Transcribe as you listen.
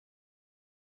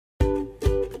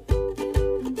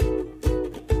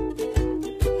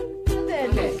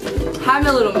Hi,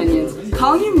 my little minions.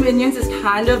 Calling you minions is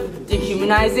kind of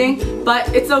dehumanizing, but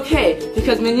it's okay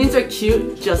because minions are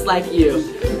cute just like you.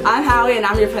 I'm Howie and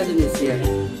I'm your president this year.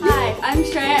 Hi, I'm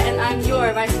Shreya and I'm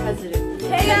your vice president.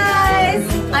 Hey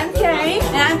guys, I'm Carrie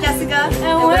and I'm Jessica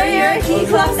and we're your Key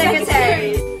Club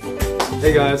secretaries.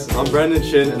 Hey guys, I'm Brandon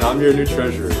Chin and I'm your new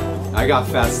treasurer. I got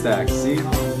fat stacks, see?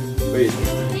 Wait.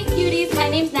 Hey cuties, my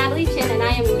name's Natalie Chin and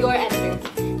I am your editor.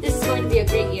 This is going to be a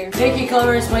great year. Hey Key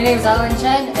Clubbers, my name is Alan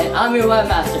Chen and I'm your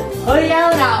webmaster. Hoodie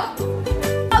Allen out!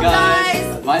 Up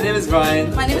guys! My name is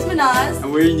Brian. My name is Manaz.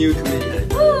 And we're your new committee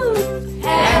head. Woo!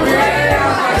 And we're your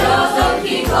Cardozo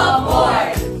Key Club board!